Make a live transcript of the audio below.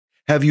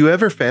Have you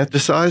ever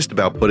fantasized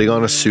about putting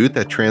on a suit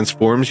that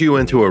transforms you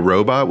into a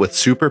robot with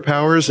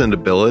superpowers and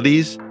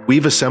abilities?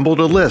 We've assembled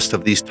a list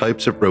of these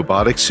types of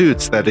robotic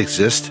suits that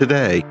exist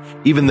today,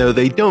 even though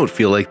they don't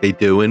feel like they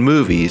do in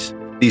movies.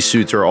 These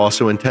suits are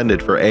also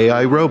intended for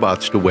AI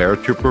robots to wear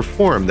to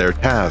perform their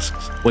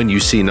tasks. When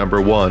you see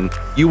number 1,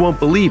 you won't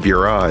believe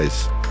your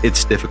eyes.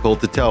 It's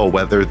difficult to tell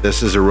whether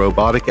this is a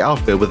robotic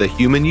outfit with a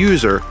human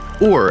user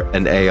or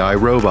an AI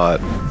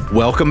robot.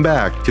 Welcome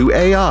back to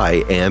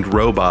AI and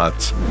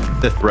Robots.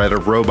 The threat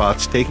of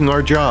robots taking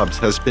our jobs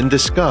has been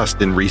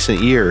discussed in recent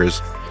years.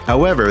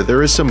 However,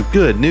 there is some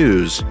good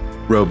news.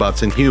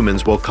 Robots and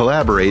humans will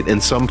collaborate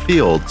in some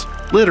fields,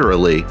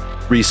 literally.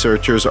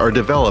 Researchers are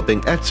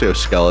developing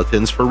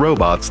exoskeletons for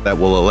robots that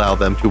will allow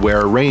them to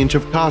wear a range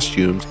of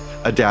costumes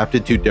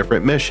adapted to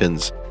different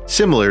missions,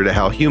 similar to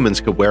how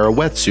humans could wear a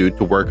wetsuit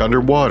to work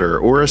underwater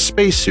or a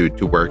spacesuit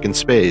to work in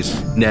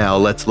space. Now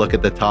let's look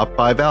at the top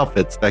 5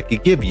 outfits that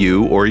could give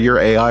you or your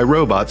AI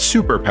robot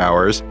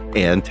superpowers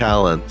and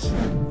talents.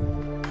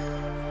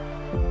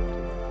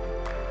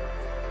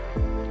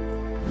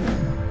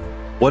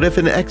 What if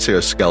an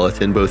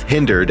exoskeleton both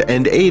hindered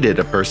and aided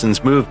a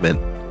person's movement?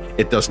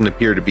 It doesn't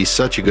appear to be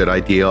such a good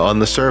idea on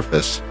the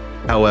surface.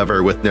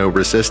 However, with no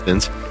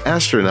resistance,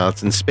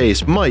 astronauts in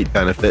space might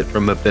benefit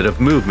from a bit of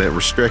movement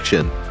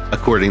restriction.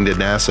 According to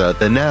NASA,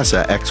 the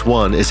NASA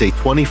X-1 is a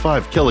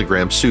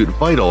 25-kilogram suit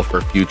vital for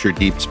future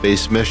deep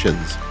space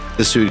missions.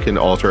 The suit can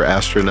alter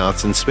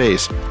astronauts in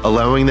space,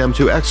 allowing them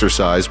to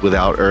exercise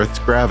without Earth's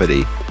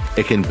gravity.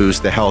 It can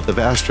boost the health of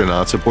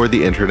astronauts aboard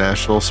the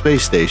International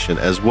Space Station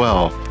as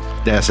well.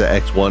 NASA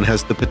X-1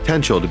 has the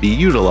potential to be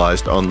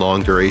utilized on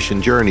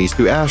long-duration journeys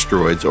to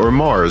asteroids or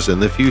Mars in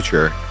the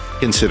future.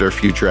 Consider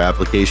future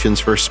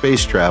applications for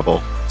space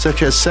travel,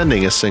 such as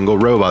sending a single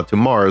robot to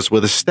Mars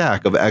with a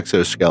stack of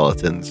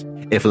exoskeletons.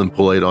 If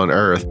employed on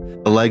Earth,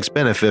 the legs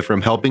benefit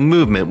from helping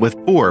movement with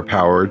 4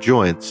 power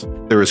joints.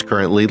 There is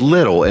currently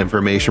little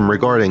information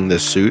regarding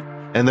this suit,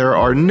 and there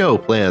are no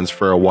plans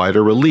for a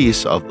wider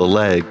release of the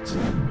legs.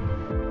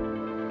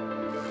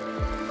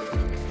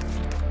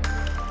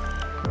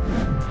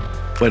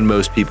 When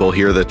most people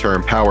hear the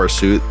term power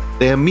suit,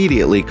 they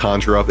immediately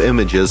conjure up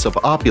images of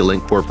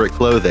opulent corporate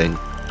clothing.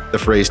 The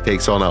phrase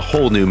takes on a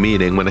whole new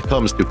meaning when it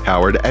comes to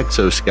powered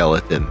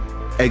exoskeleton.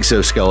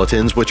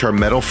 Exoskeletons, which are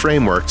metal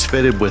frameworks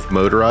fitted with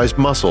motorized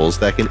muscles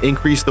that can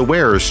increase the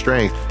wearer's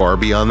strength far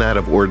beyond that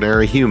of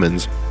ordinary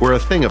humans, were a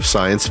thing of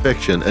science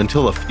fiction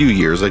until a few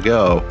years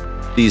ago.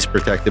 These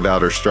protective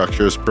outer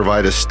structures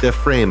provide a stiff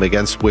frame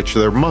against which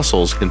their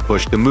muscles can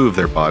push to move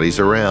their bodies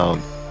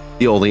around.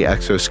 The only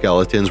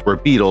exoskeletons were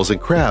beetles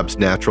and crabs'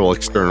 natural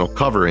external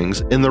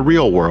coverings in the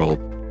real world.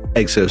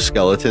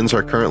 Exoskeletons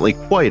are currently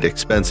quite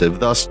expensive,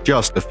 thus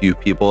just a few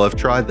people have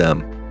tried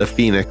them. The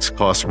Phoenix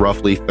costs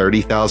roughly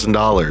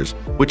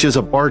 $30,000, which is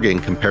a bargain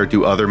compared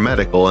to other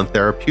medical and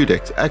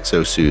therapeutics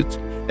exosuits,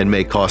 and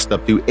may cost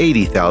up to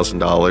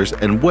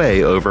 $80,000 and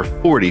weigh over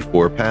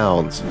 44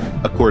 pounds.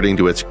 According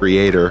to its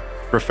creator,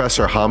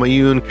 Professor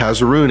Humayun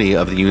Kazaruni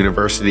of the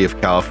University of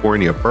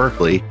California,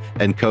 Berkeley,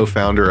 and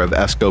co-founder of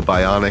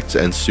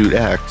Escobionics and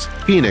CrayX,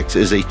 Phoenix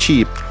is a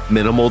cheap,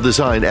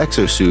 minimal-design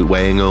exosuit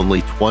weighing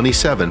only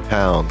 27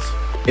 pounds.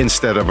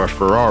 Instead of a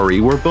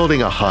Ferrari, we're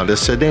building a Honda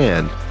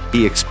sedan.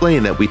 He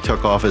explained that we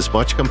took off as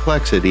much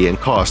complexity and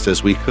cost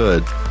as we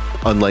could.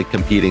 Unlike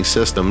competing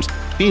systems,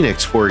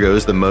 Phoenix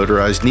forgoes the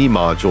motorized knee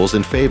modules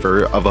in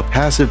favor of a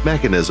passive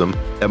mechanism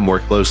that more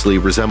closely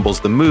resembles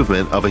the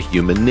movement of a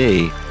human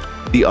knee.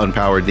 The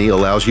unpowered knee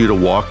allows you to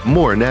walk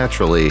more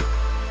naturally.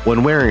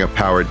 When wearing a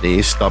powered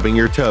knee, stubbing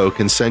your toe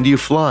can send you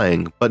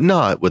flying, but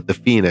not with the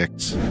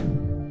Phoenix.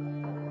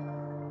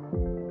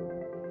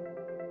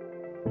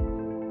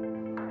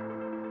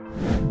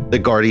 The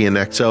Guardian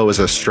XO is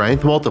a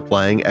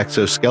strength-multiplying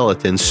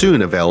exoskeleton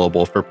soon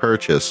available for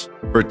purchase.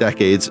 For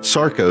decades,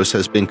 Sarcos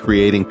has been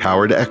creating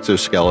powered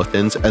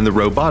exoskeletons and the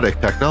robotic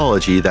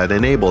technology that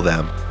enable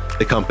them.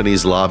 The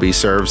company's lobby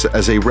serves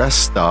as a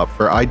rest stop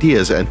for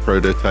ideas and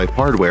prototype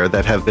hardware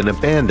that have been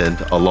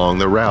abandoned along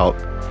the route.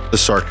 The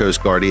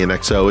Sarcos Guardian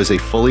XO is a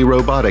fully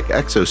robotic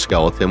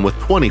exoskeleton with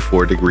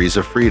 24 degrees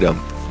of freedom.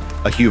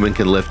 A human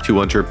can lift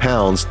 200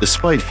 pounds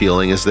despite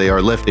feeling as they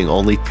are lifting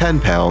only 10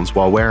 pounds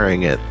while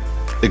wearing it.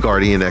 The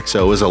Guardian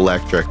XO is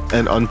electric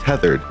and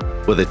untethered,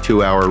 with a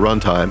 2-hour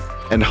runtime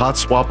and hot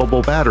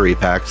swappable battery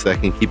packs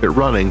that can keep it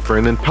running for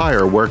an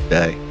entire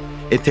workday.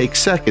 It takes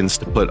seconds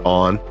to put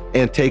on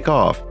and take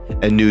off,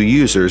 and new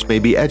users may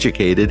be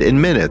educated in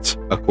minutes,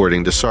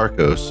 according to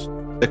Sarcos.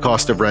 The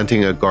cost of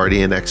renting a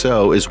Guardian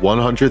XO is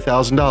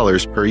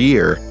 $100,000 per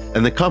year,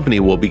 and the company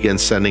will begin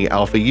sending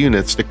alpha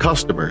units to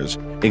customers,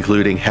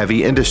 including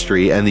heavy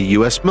industry and the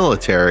US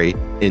military,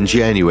 in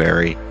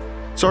January.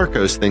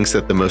 Sarcos thinks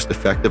that the most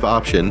effective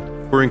option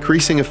for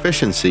increasing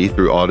efficiency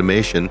through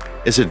automation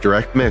is a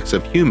direct mix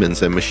of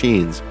humans and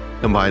machines,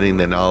 combining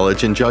the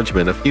knowledge and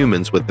judgment of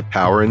humans with the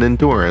power and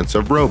endurance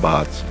of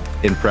robots.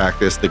 In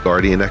practice, the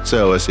Guardian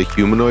XO is a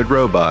humanoid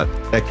robot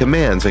that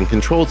commands and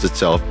controls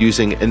itself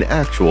using an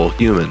actual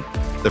human.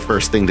 The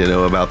first thing to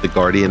know about the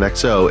Guardian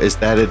XO is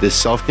that it is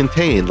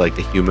self-contained like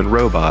a human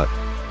robot.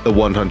 The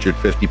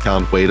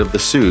 150-pound weight of the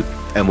suit,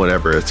 and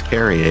whatever it's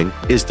carrying,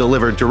 is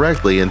delivered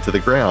directly into the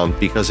ground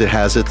because it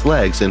has its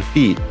legs and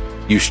feet.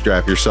 You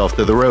strap yourself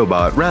to the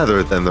robot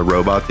rather than the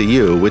robot to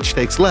you, which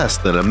takes less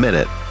than a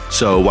minute.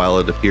 So while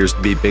it appears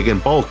to be big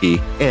and bulky,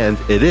 and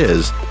it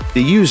is,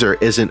 the user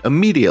isn't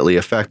immediately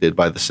affected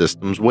by the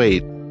system's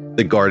weight.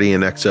 The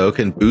Guardian XO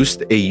can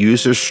boost a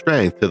user's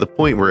strength to the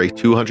point where a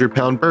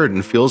 200-pound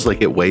burden feels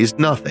like it weighs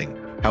nothing.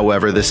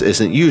 However, this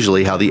isn't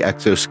usually how the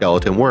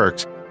exoskeleton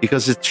works,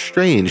 because it's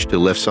strange to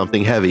lift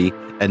something heavy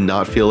and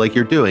not feel like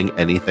you're doing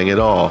anything at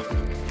all.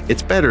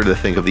 It's better to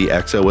think of the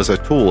XO as a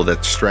tool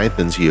that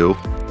strengthens you,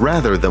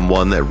 rather than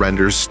one that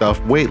renders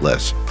stuff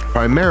weightless,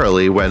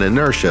 primarily when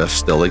inertia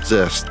still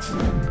exists.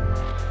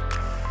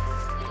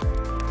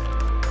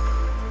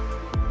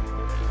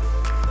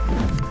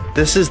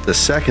 This is the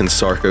second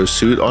Sarcos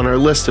suit on our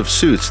list of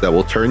suits that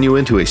will turn you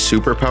into a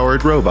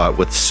superpowered robot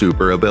with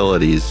super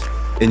abilities.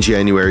 In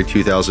January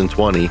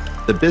 2020,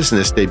 the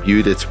business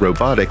debuted its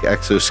robotic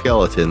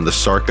exoskeleton, the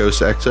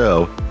Sarcos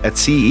XO, at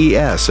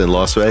CES in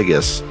Las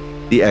Vegas.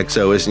 The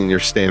XO isn't your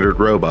standard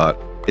robot.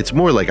 It's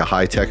more like a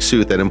high-tech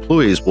suit that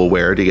employees will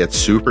wear to get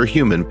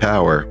superhuman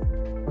power.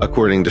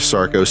 According to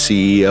Sarcos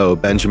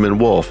CEO Benjamin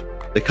Wolf,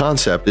 the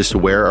concept is to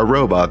wear a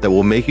robot that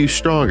will make you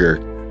stronger,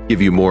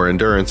 give you more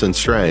endurance and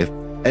strength,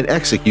 and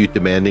execute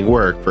demanding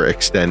work for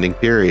extending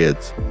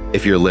periods.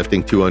 If you're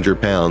lifting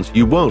 200 pounds,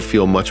 you won't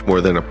feel much more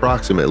than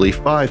approximately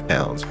 5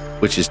 pounds,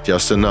 which is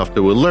just enough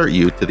to alert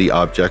you to the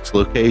object's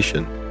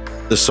location.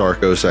 The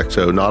Sarcos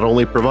XO not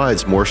only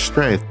provides more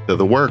strength to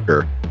the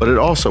worker, but it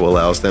also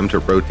allows them to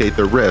rotate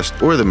the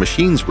wrist or the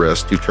machine's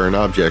wrist to turn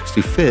objects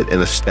to fit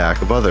in a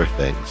stack of other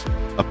things.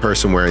 A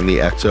person wearing the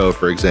XO,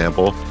 for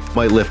example,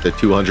 might lift a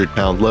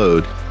 200-pound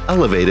load,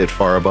 elevate it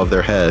far above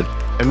their head,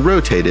 and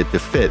rotate it to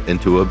fit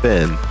into a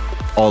bin.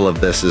 All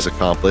of this is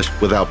accomplished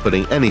without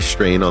putting any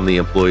strain on the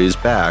employee's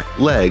back,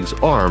 legs,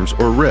 arms,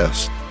 or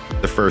wrists.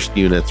 The first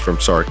units from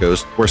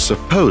Sarcos were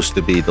supposed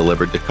to be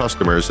delivered to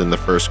customers in the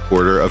first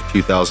quarter of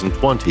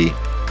 2020.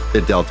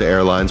 The Delta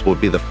Airlines will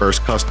be the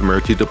first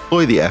customer to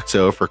deploy the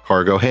XO for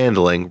cargo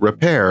handling,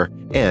 repair,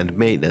 and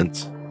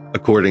maintenance.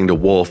 According to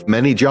Wolf,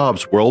 many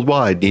jobs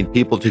worldwide need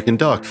people to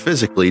conduct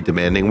physically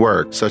demanding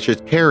work, such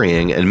as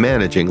carrying and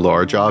managing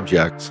large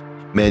objects.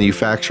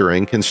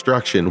 Manufacturing,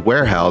 construction,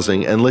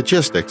 warehousing, and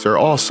logistics are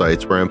all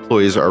sites where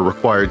employees are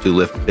required to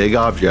lift big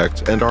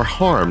objects and are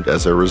harmed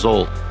as a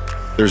result.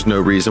 There's no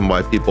reason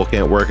why people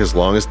can't work as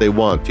long as they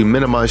want to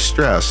minimize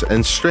stress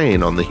and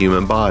strain on the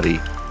human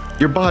body.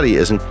 Your body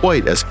isn't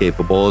quite as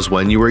capable as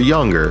when you were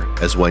younger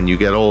as when you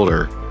get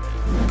older.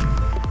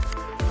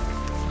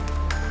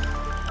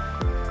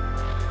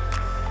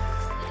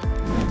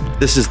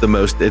 This is the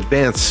most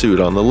advanced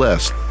suit on the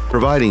list,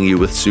 providing you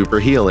with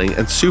super healing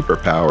and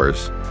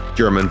superpowers.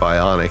 German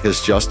Bionic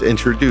has just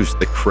introduced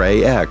the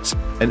CrayX,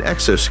 an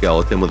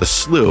exoskeleton with a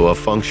slew of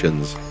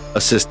functions.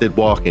 Assisted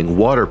walking,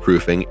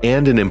 waterproofing,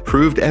 and an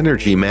improved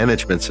energy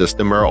management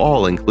system are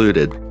all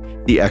included.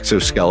 The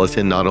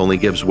exoskeleton not only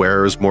gives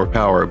wearers more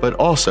power, but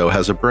also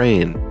has a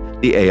brain.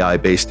 The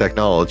AI-based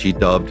technology,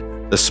 dubbed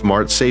the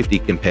Smart Safety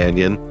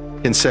Companion,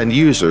 can send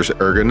users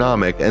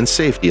ergonomic and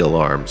safety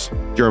alarms.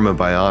 German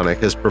Bionic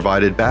has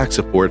provided back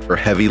support for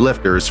heavy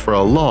lifters for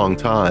a long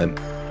time.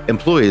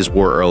 Employees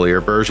wore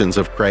earlier versions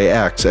of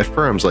CrayX at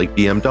firms like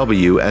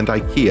BMW and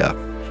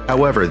IKEA.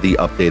 However, the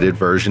updated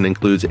version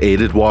includes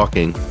aided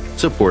walking,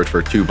 support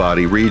for 2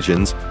 body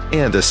regions,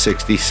 and a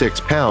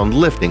 66-pound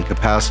lifting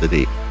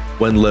capacity.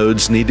 When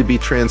loads need to be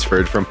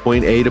transferred from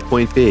point A to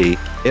point B,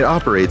 it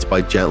operates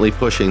by gently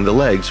pushing the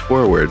legs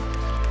forward.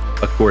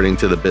 According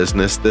to the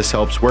business, this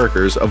helps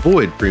workers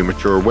avoid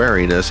premature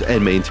weariness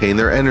and maintain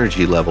their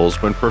energy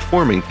levels when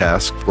performing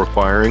tasks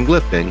requiring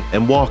lifting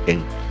and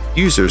walking.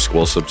 Users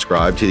will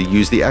subscribe to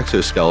use the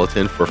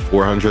exoskeleton for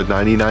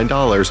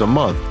 $499 a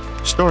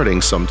month,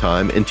 starting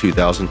sometime in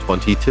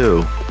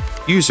 2022.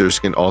 Users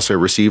can also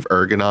receive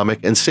ergonomic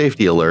and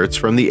safety alerts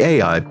from the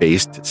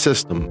AI-based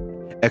system.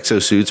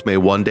 Exosuits may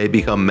one day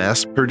become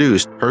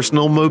mass-produced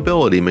personal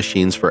mobility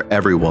machines for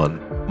everyone.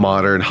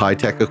 Modern,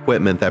 high-tech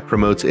equipment that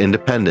promotes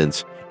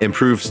independence,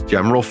 improves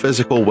general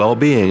physical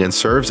well-being, and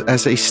serves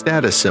as a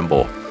status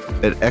symbol.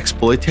 But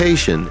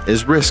exploitation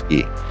is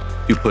risky.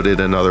 To put it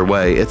another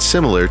way, it's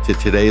similar to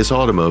today's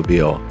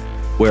automobile.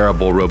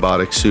 Wearable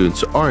robotic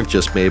suits aren't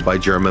just made by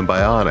German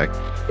Bionic.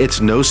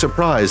 It's no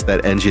surprise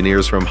that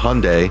engineers from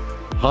Hyundai,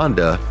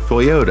 Honda,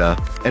 Toyota,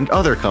 and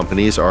other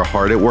companies are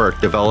hard at work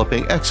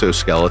developing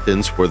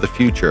exoskeletons for the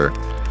future.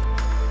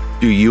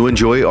 Do you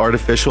enjoy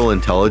artificial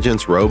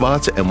intelligence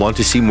robots and want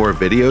to see more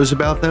videos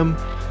about them?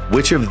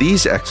 Which of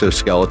these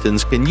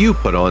exoskeletons can you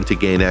put on to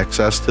gain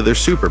access to their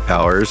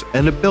superpowers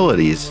and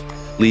abilities?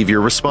 Leave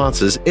your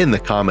responses in the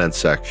comments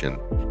section.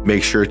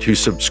 Make sure to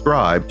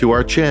subscribe to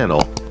our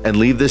channel and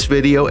leave this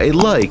video a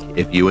like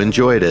if you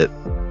enjoyed it.